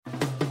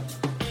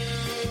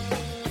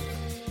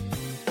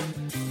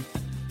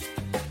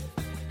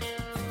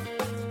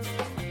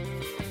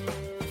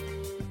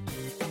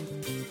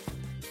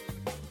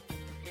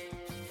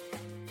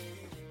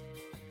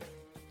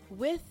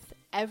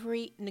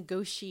every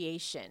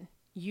negotiation,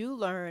 you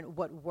learn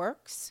what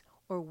works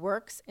or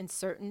works in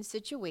certain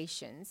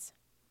situations,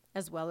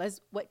 as well as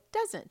what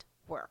doesn't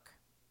work.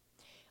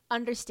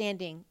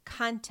 Understanding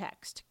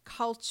context,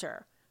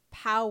 culture,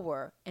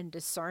 power, and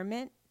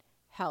discernment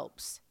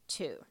helps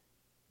too.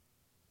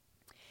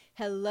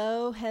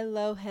 Hello,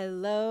 hello,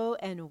 hello,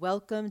 and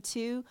welcome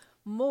to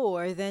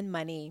More Than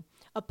Money,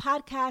 a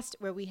podcast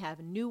where we have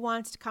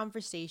nuanced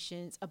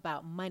conversations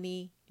about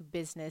money,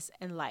 business,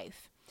 and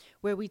life,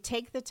 where we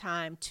take the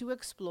time to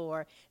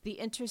explore the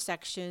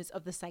intersections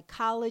of the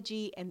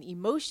psychology and the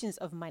emotions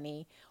of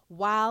money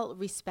while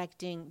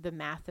respecting the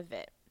math of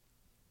it.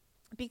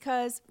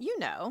 Because,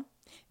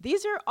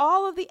 these are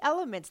all of the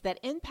elements that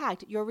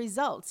impact your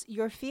results,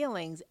 your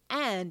feelings,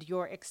 and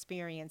your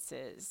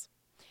experiences.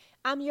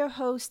 I'm your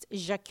host,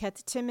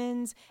 Jacquette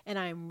Timmons, and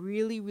I'm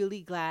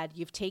really glad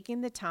you've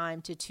taken the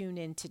time to tune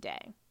in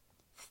today.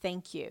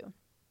 Thank you.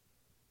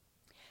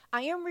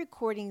 I am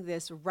recording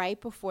this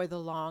right before the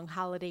long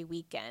holiday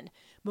weekend,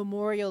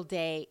 Memorial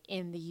Day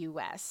in the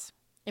U.S.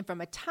 And from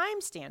a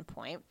time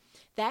standpoint,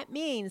 that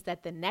means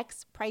that the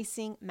next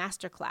pricing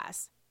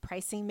masterclass,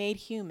 Pricing Made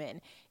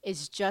Human,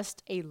 is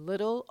just a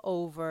little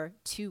over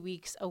 2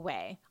 weeks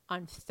away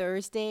on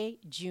Thursday,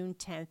 June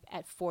 10th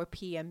at 4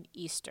 p.m.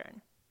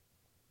 Eastern.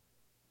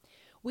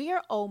 We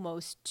are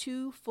almost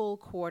 2 full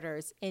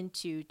quarters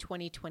into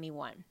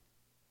 2021.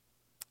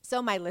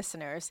 So my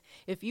listeners,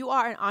 if you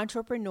are an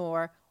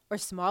entrepreneur or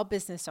small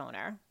business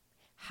owner,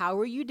 how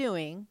are you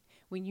doing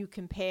when you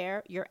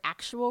compare your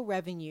actual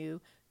revenue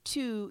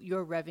to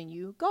your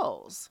revenue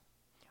goals?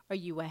 Are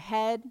you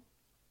ahead,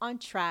 on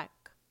track,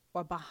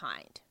 or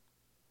behind?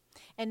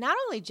 And not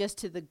only just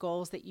to the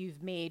goals that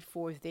you've made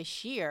for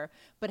this year,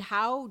 but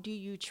how do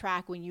you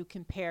track when you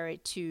compare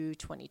it to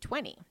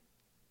 2020?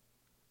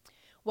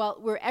 Well,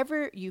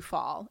 wherever you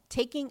fall,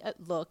 taking a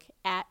look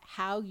at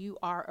how you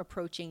are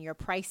approaching your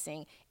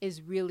pricing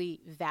is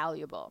really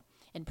valuable.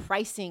 And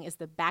pricing is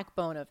the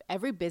backbone of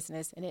every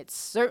business, and it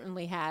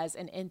certainly has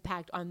an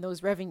impact on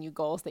those revenue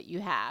goals that you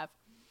have.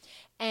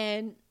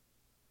 And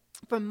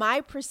from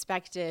my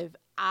perspective,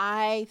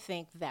 I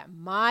think that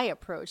my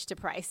approach to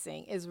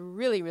pricing is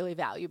really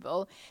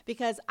valuable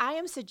because I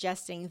am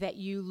suggesting that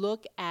you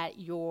look at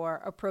your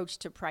approach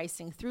to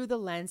pricing through the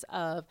lens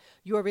of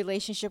your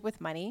relationship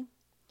with money,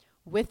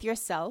 with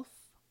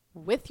yourself,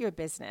 with your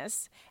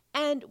business,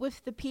 and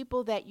with the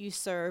people that you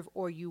serve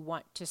or you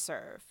want to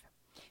serve.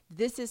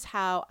 This is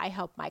how I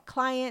help my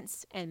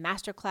clients and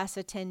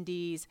masterclass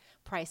attendees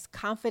price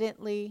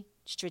confidently,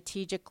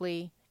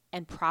 strategically,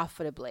 and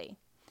profitably.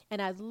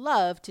 And I'd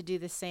love to do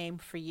the same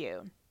for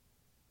you.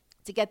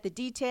 To get the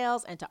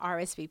details and to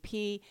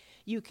RSVP,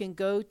 you can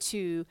go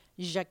to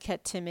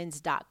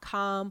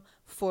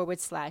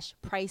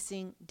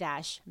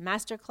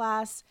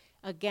jacquettetimmons.com/pricing-masterclass.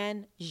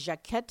 Again,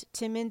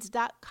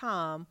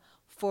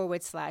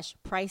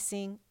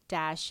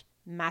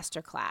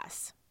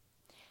 jacquettetimmons.com/pricing-masterclass.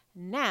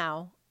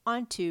 Now,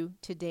 on to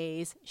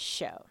today's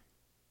show.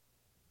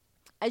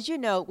 As you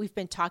know, we've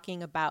been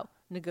talking about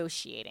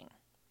negotiating.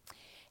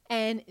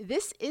 And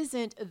this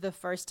isn't the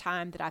first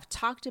time that I've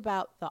talked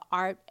about the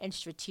art and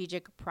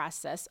strategic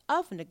process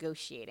of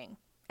negotiating,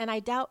 and I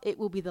doubt it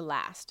will be the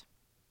last.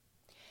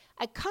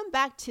 I come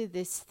back to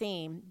this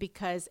theme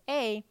because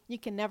A, you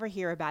can never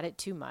hear about it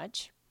too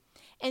much,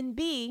 and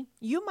B,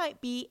 you might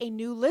be a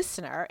new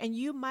listener and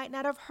you might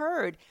not have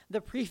heard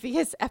the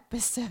previous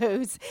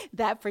episodes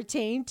that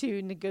pertain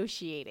to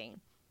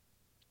negotiating.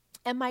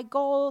 And my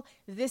goal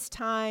this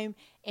time,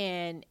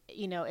 and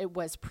it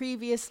was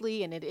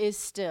previously and it is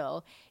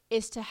still,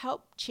 is to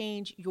help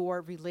change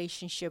your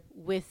relationship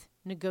with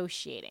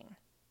negotiating.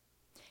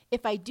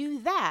 If I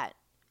do that,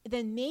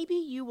 then maybe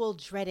you will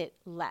dread it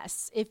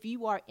less if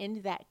you are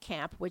in that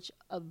camp, which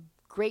a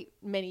great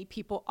many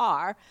people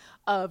are,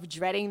 of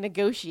dreading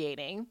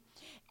negotiating.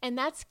 And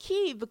that's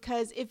key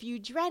because if you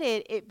dread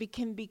it, it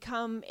can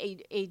become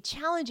a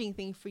challenging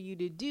thing for you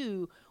to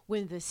do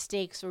when the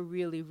stakes are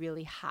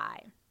really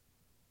high.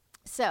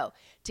 So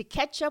to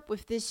catch up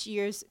with this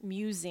year's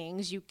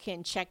musings, you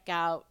can check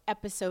out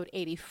episode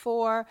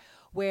 84,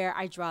 where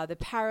I draw the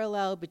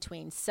parallel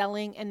between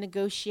selling and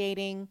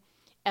negotiating,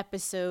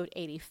 episode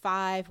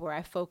 85, where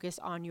I focus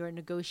on your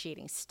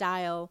negotiating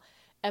style,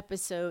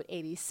 episode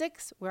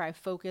 86, where I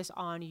focus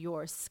on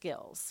your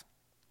skills.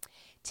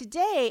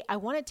 Today, I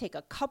want to take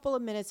a couple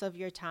of minutes of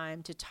your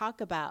time to talk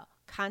about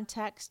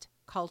context,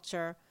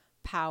 culture,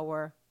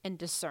 power, and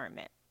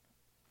discernment.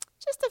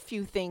 Just a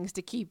few things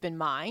to keep in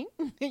mind,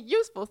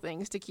 useful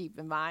things to keep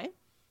in mind.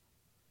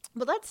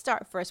 But let's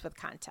start first with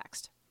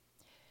context.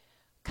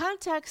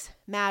 Context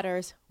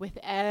matters with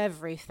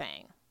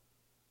everything,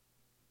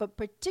 but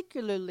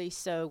particularly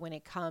so when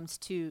it comes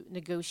to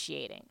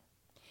negotiating.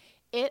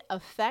 It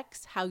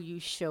affects how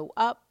you show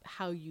up,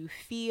 how you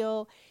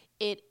feel.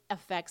 It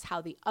affects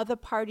how the other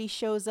party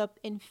shows up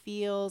and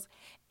feels,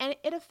 and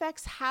it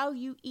affects how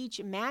you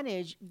each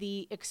manage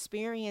the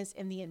experience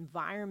and the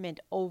environment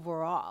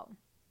overall.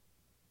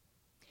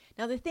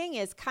 Now, the thing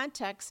is,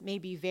 context may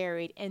be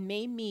varied and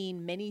may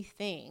mean many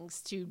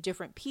things to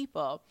different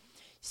people.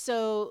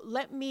 So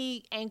let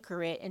me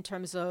anchor it in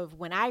terms of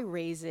when I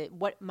raise it,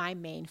 what my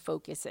main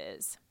focus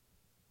is.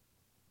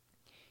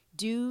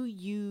 Do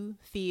you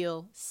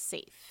feel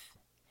safe?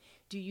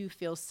 Do you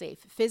feel safe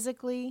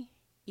physically,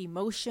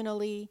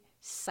 emotionally,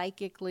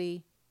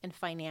 psychically, and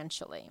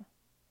financially?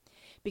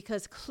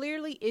 Because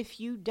clearly, if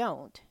you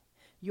don't,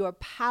 your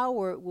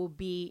power will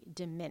be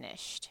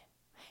diminished.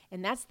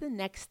 And that's the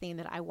next thing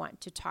that I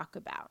want to talk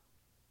about.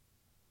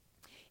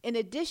 In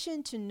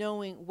addition to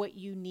knowing what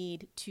you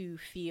need to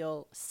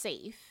feel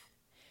safe,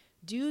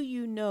 do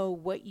you know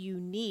what you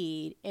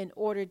need in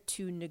order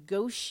to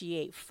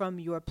negotiate from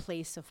your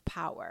place of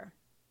power?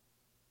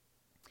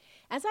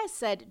 As I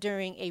said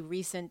during a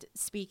recent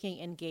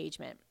speaking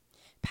engagement,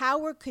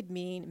 power could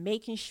mean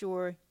making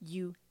sure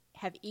you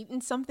have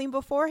eaten something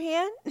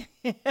beforehand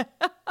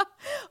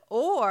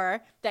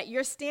or that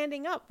you're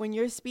standing up when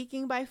you're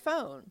speaking by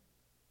phone.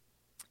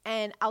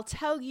 And I'll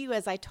tell you,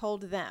 as I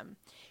told them,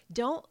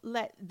 don't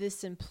let the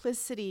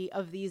simplicity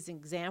of these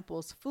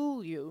examples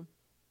fool you,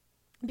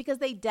 because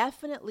they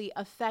definitely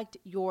affect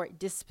your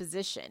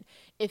disposition.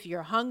 If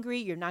you're hungry,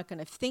 you're not going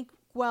to think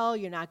well,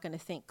 you're not going to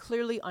think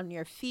clearly on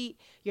your feet,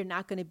 you're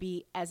not going to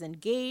be as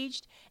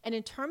engaged. And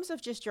in terms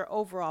of just your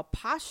overall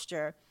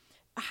posture,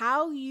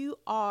 how you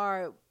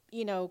are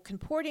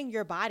comporting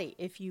your body,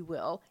 if you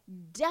will,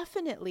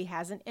 definitely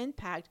has an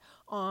impact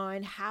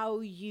on how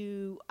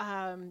you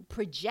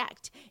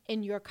project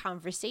in your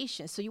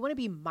conversation. So you want to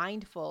be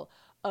mindful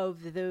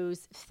of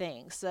those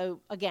things.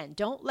 So again,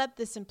 don't let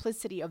the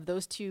simplicity of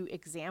those two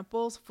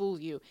examples fool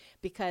you,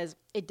 because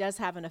it does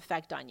have an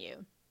effect on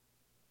you.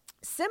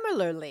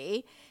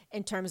 Similarly,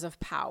 in terms of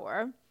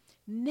power,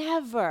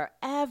 never,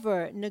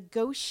 ever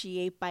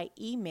negotiate by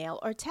email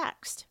or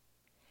text.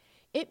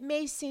 It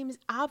may seem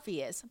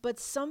obvious, but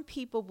some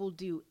people will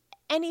do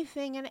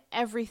anything and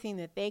everything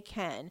that they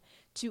can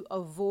to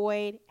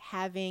avoid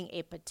having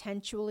a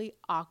potentially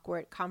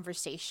awkward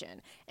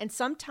conversation. And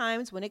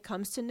sometimes when it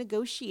comes to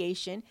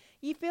negotiation,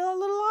 you feel a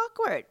little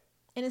awkward.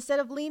 And instead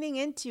of leaning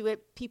into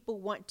it, people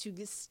want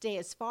to stay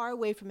as far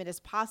away from it as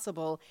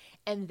possible.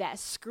 And that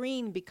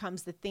screen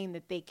becomes the thing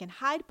that they can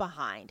hide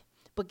behind.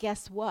 But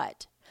guess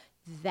what?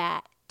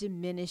 That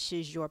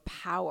diminishes your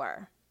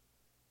power.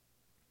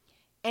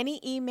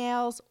 Any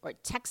emails or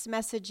text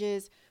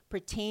messages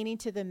pertaining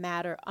to the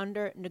matter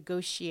under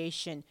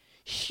negotiation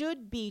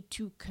should be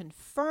to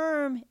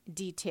confirm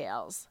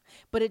details,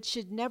 but it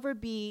should never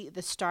be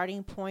the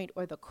starting point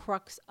or the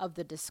crux of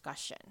the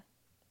discussion.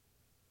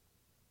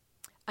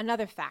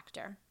 Another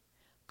factor,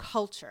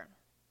 culture.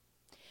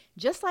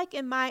 Just like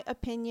in my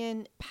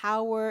opinion,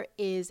 power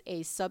is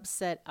a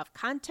subset of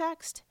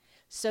context,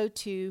 so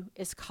too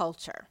is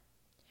culture.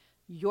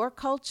 Your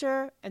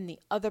culture and the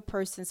other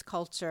person's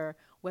culture,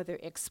 whether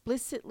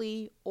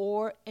explicitly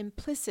or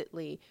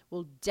implicitly,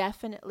 will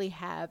definitely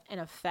have an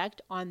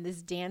effect on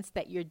this dance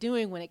that you're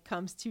doing when it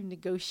comes to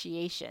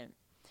negotiation.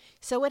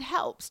 So it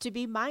helps to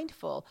be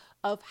mindful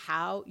of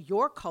how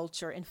your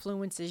culture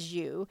influences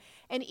you,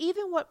 and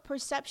even what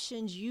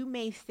perceptions you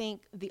may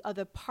think the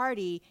other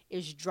party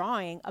is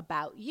drawing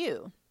about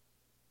you.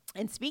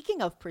 And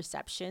speaking of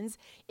perceptions,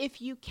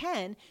 if you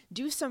can,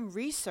 do some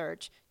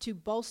research to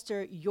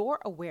bolster your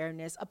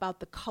awareness about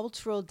the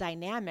cultural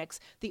dynamics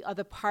the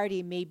other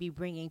party may be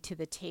bringing to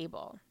the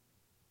table.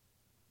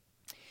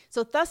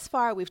 So thus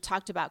far, we've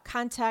talked about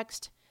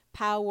context,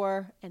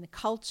 power, and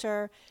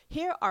culture.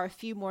 Here are a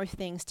few more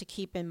things to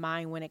keep in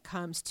mind when it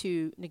comes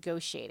to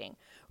negotiating.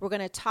 We're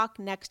going to talk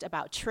next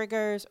about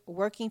triggers,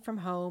 working from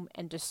home,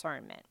 and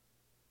discernment.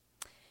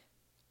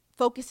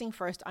 Focusing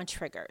first on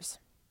triggers.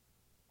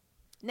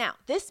 Now,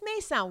 this may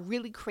sound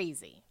really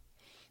crazy,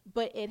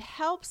 but it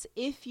helps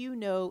if you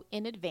know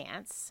in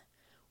advance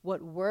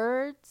what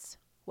words,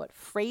 what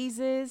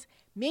phrases,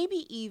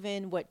 maybe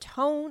even what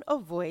tone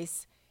of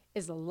voice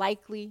is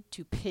likely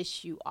to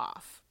piss you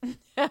off.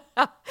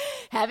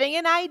 Having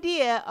an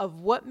idea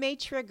of what may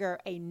trigger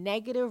a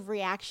negative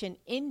reaction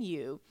in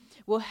you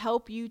will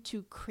help you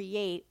to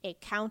create a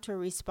counter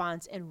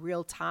response in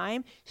real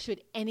time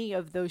should any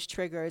of those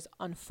triggers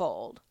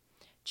unfold.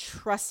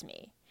 Trust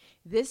me.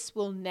 This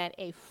will net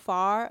a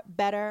far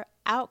better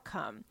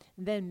outcome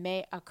than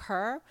may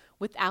occur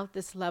without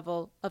this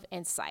level of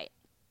insight.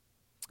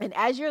 And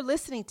as you're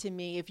listening to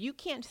me, if you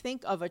can't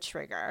think of a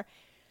trigger,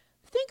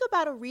 think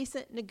about a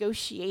recent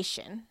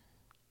negotiation,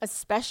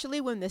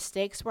 especially when the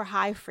stakes were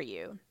high for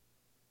you.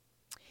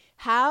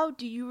 How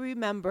do you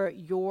remember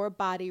your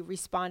body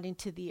responding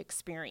to the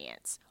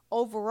experience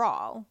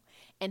overall?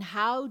 And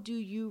how do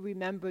you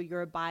remember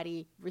your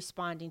body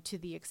responding to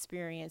the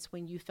experience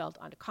when you felt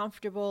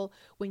uncomfortable,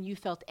 when you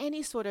felt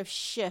any sort of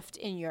shift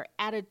in your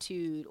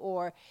attitude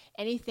or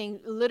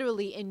anything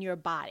literally in your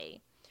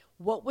body?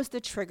 What was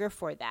the trigger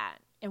for that?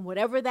 And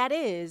whatever that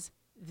is,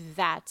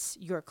 that's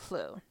your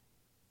clue.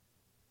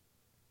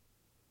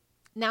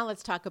 Now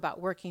let's talk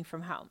about working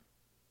from home.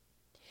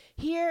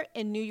 Here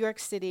in New York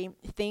City,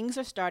 things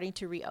are starting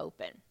to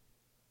reopen.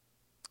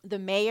 The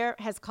mayor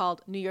has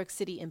called New York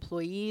City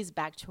employees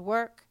back to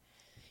work.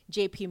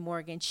 JP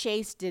Morgan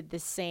Chase did the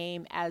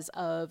same as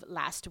of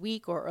last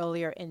week or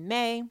earlier in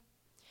May.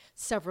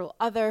 Several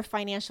other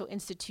financial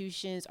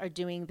institutions are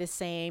doing the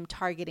same,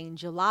 targeting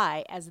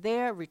July as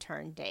their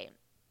return date.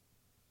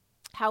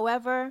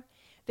 However,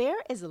 there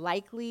is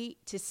likely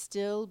to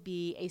still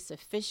be a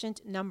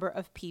sufficient number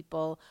of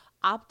people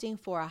opting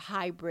for a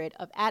hybrid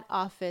of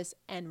at-office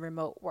and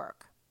remote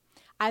work,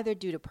 either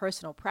due to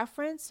personal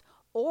preference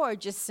or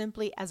just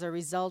simply as a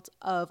result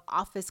of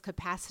office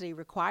capacity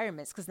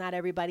requirements, because not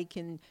everybody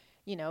can,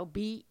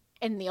 be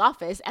in the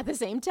office at the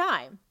same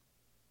time.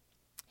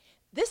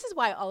 This is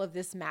why all of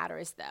this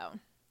matters, though.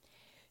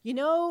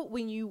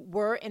 When you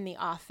were in the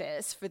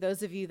office, for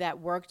those of you that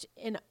worked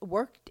in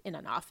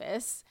an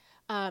office,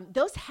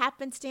 those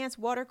happenstance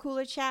water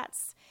cooler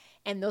chats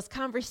and those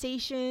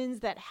conversations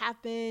that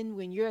happen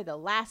when you're the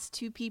last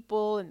two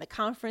people in the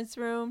conference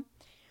room,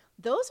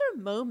 those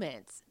are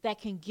moments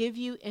that can give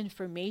you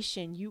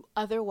information you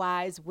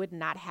otherwise would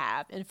not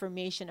have,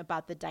 information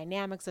about the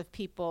dynamics of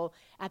people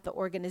at the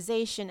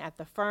organization, at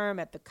the firm,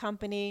 at the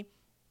company,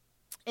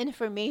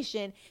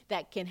 information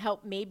that can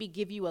help maybe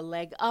give you a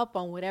leg up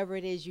on whatever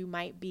it is you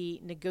might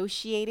be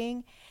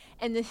negotiating.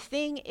 And the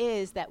thing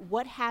is that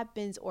what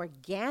happens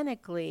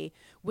organically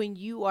when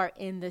you are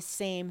in the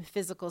same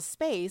physical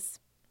space,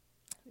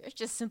 there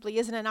just simply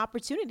isn't an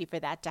opportunity for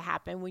that to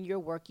happen when you're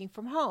working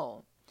from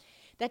home.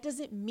 That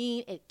doesn't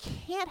mean it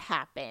can't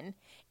happen.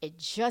 It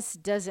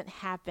just doesn't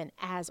happen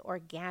as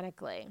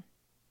organically.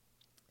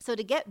 So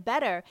to get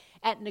better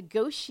at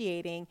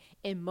negotiating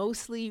in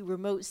mostly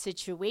remote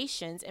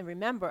situations, and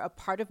remember, a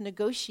part of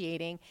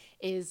negotiating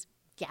is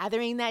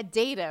gathering that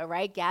data,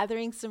 right?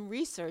 Gathering some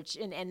research,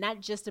 and not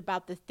just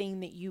about the thing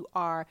that you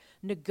are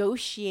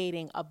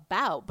negotiating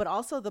about, but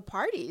also the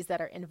parties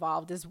that are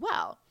involved as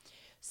well.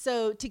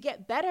 So to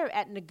get better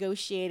at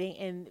negotiating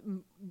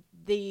in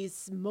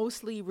these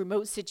mostly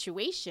remote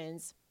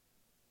situations,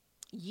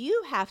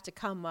 you have to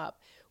come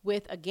up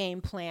with a game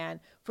plan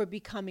for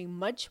becoming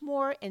much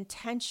more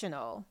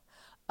intentional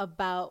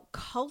about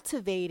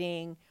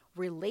cultivating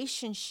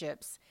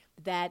relationships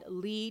that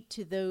lead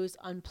to those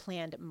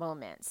unplanned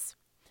moments.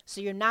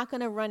 So you're not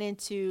going to run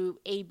into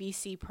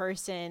ABC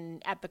person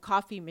at the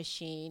coffee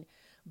machine,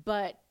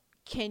 but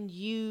can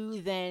you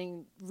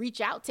then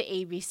reach out to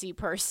ABC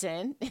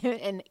person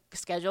and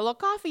schedule a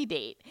coffee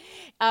date?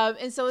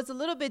 And so it's a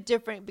little bit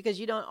different because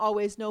you don't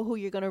always know who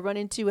you're going to run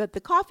into at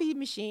the coffee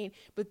machine,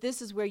 but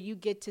this is where you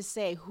get to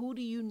say, who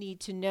do you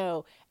need to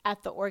know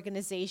at the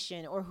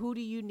organization, or who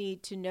do you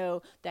need to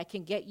know that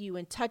can get you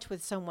in touch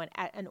with someone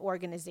at an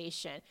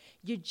organization?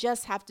 You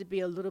just have to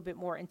be a little bit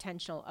more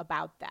intentional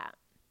about that.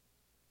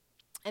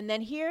 And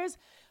then here's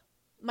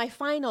my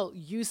final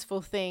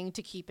useful thing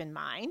to keep in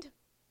mind.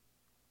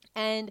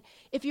 And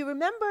if you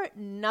remember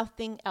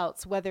nothing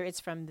else, whether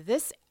it's from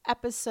this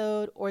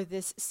episode or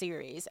this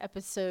series,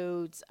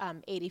 episodes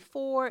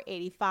 84,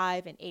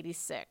 85, and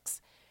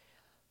 86,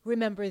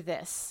 remember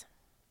this.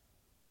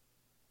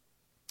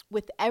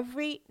 With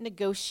every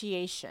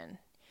negotiation,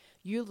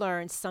 you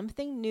learn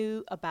something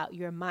new about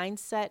your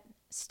mindset,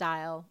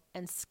 style,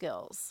 and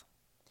skills.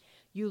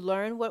 You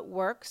learn what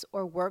works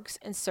or works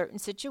in certain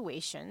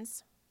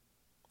situations.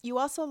 You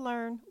also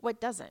learn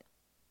what doesn't.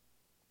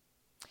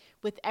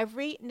 With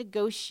every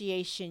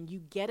negotiation, you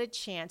get a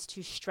chance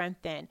to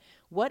strengthen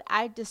what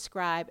I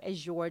describe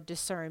as your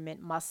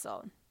discernment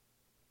muscle,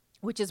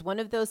 which is one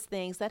of those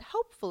things that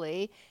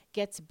hopefully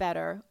gets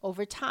better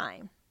over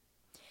time.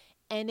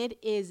 And it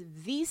is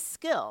the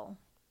skill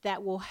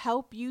that will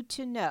help you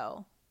to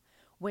know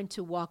when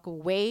to walk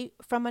away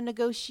from a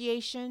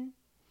negotiation,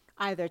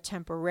 either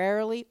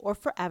temporarily or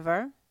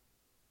forever,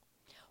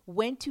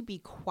 when to be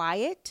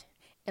quiet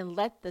and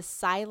let the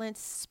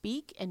silence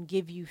speak and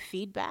give you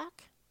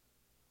feedback,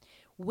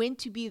 when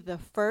to be the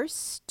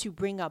first to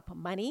bring up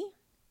money.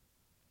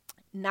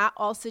 Not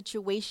all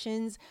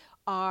situations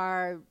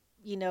are,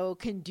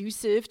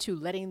 conducive to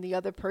letting the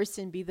other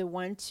person be the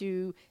one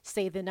to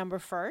say the number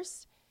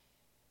first.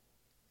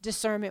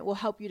 Discernment will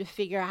help you to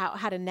figure out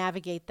how to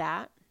navigate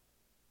that.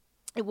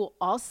 It will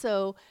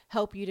also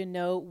help you to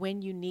know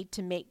when you need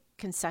to make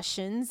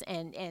concessions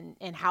and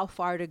how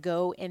far to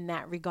go in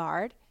that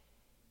regard.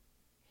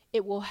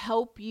 It will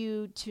help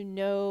you to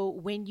know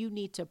when you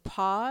need to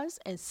pause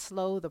and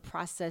slow the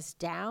process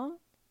down.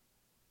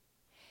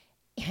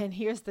 And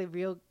here's the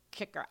real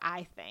kicker,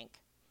 I think.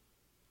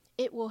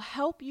 It will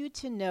help you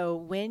to know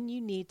when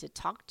you need to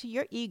talk to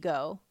your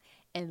ego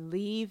and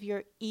leave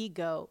your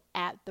ego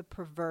at the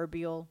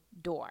proverbial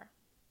door.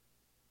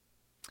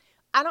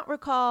 I don't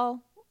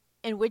recall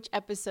in which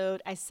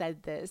episode I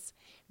said this,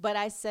 but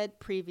I said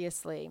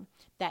previously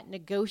that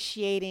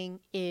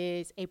negotiating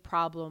is a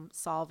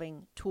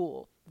problem-solving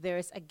tool.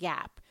 There's a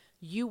gap.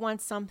 You want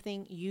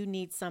something, you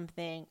need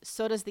something,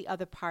 so does the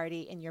other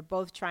party, and you're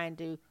both trying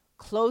to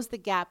close the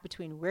gap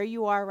between where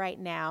you are right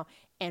now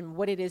and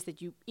what it is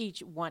that you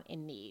each want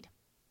and need.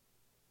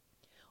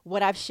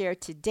 What I've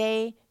shared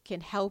today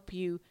can help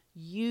you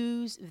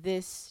use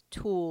this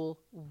tool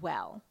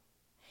well.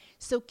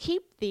 So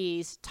keep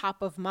these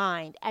top of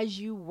mind as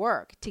you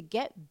work to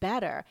get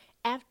better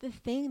at the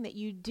thing that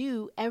you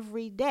do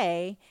every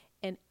day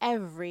in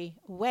every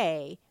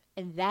way,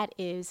 and that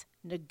is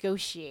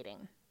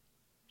negotiating.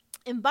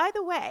 And by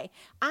the way,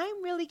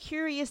 I'm really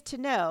curious to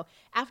know,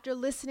 after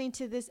listening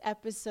to this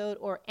episode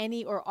or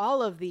any or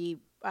all of the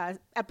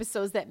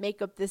episodes that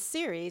make up this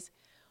series,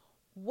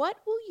 what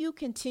will you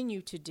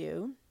continue to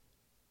do?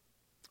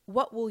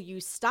 What will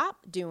you stop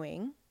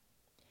doing?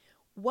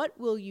 What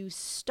will you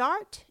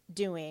start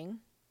doing?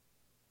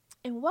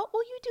 And what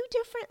will you do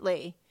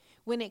differently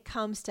when it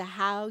comes to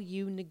how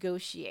you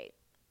negotiate?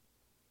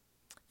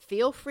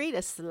 Feel free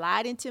to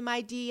slide into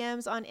my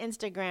DMs on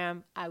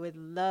Instagram. I would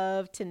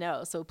love to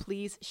know, so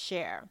please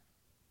share.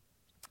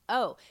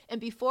 Oh,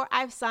 and before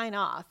I sign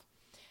off,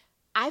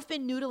 I've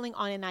been noodling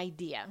on an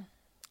idea,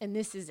 and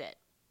this is it.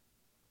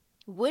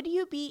 Would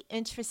you be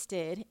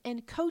interested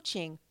in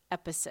coaching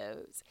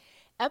episodes?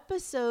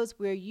 Episodes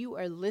where you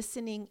are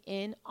listening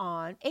in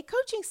on a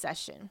coaching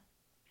session?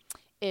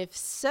 If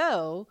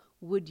so,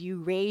 would you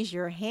raise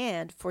your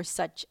hand for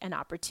such an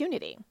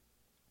opportunity?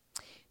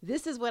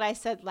 This is what I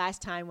said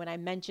last time when I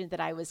mentioned that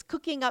I was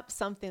cooking up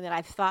something that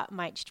I thought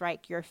might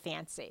strike your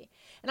fancy.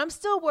 And I'm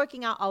still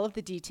working out all of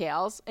the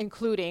details,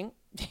 including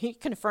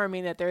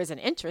confirming that there is an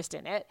interest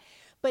in it.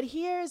 But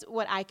here's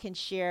what I can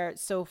share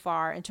so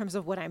far in terms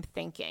of what I'm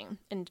thinking,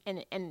 and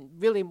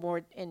really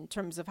more in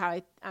terms of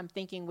how I'm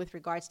thinking with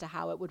regards to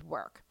how it would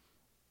work.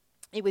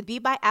 It would be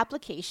by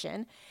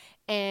application,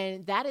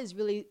 and that is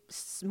really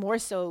more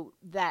so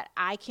that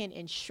I can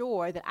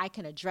ensure that I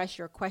can address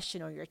your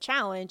question or your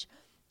challenge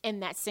in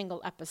that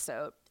single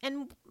episode.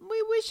 And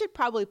we should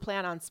probably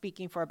plan on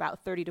speaking for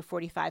about 30 to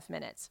 45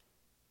 minutes.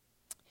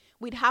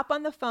 We'd hop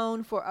on the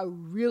phone for a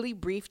really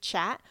brief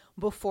chat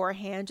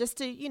beforehand just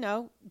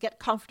to, get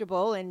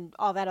comfortable and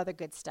all that other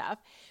good stuff.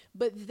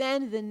 But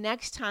then the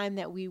next time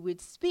that we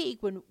would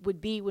speak would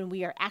be when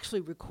we are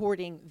actually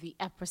recording the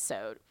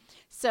episode.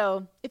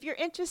 So if you're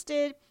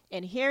interested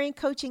in hearing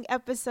coaching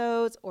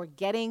episodes or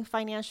getting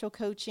financial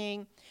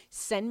coaching,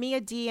 send me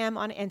a DM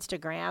on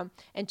Instagram.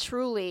 And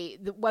truly,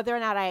 whether or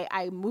not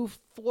I move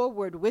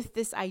forward with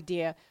this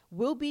idea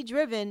will be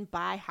driven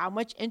by how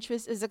much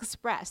interest is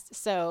expressed.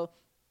 So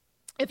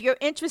if you're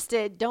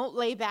interested, don't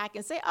lay back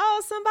and say,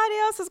 oh, somebody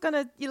else is going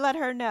to let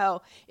her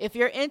know. If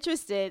you're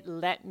interested,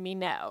 let me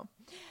know.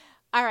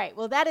 All right.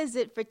 Well, that is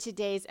it for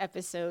today's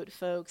episode,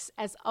 folks.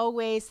 As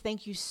always,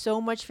 thank you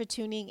so much for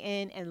tuning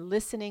in and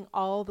listening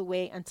all the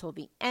way until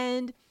the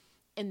end.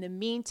 In the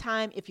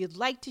meantime, if you'd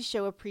like to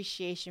show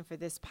appreciation for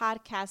this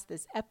podcast,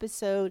 this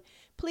episode,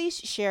 please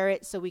share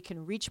it so we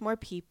can reach more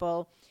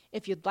people.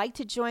 If you'd like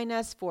to join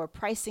us for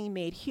Pricing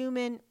Made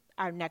Human,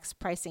 our next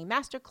pricing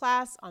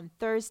masterclass on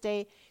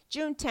Thursday,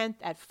 June 10th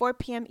at 4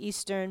 p.m.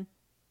 Eastern,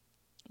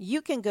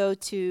 you can go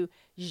to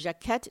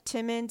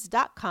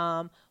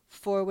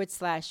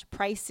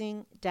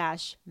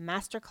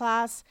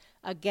JaquetteTimmons.com/pricing-masterclass.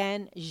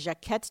 Again,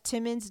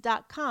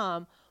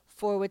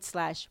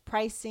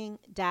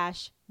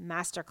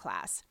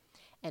 JaquetteTimmons.com/pricing-masterclass.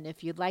 And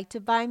if you'd like to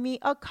buy me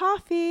a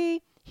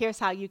coffee, here's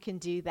how you can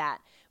do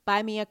that.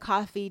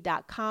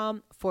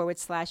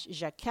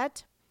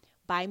 BuyMeACoffee.com/Jaquette.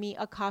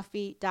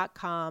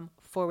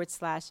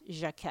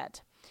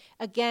 BuyMeACoffee.com/Jaquette.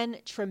 Again,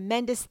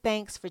 tremendous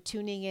thanks for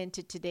tuning in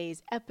to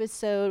today's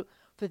episode.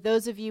 For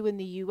those of you in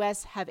the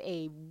U.S., have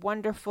a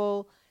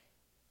wonderful,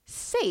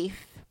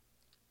 safe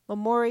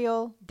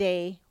Memorial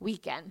Day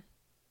weekend.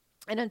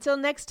 And until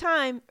next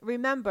time,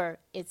 remember,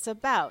 it's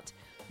about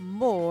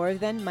more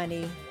than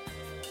money.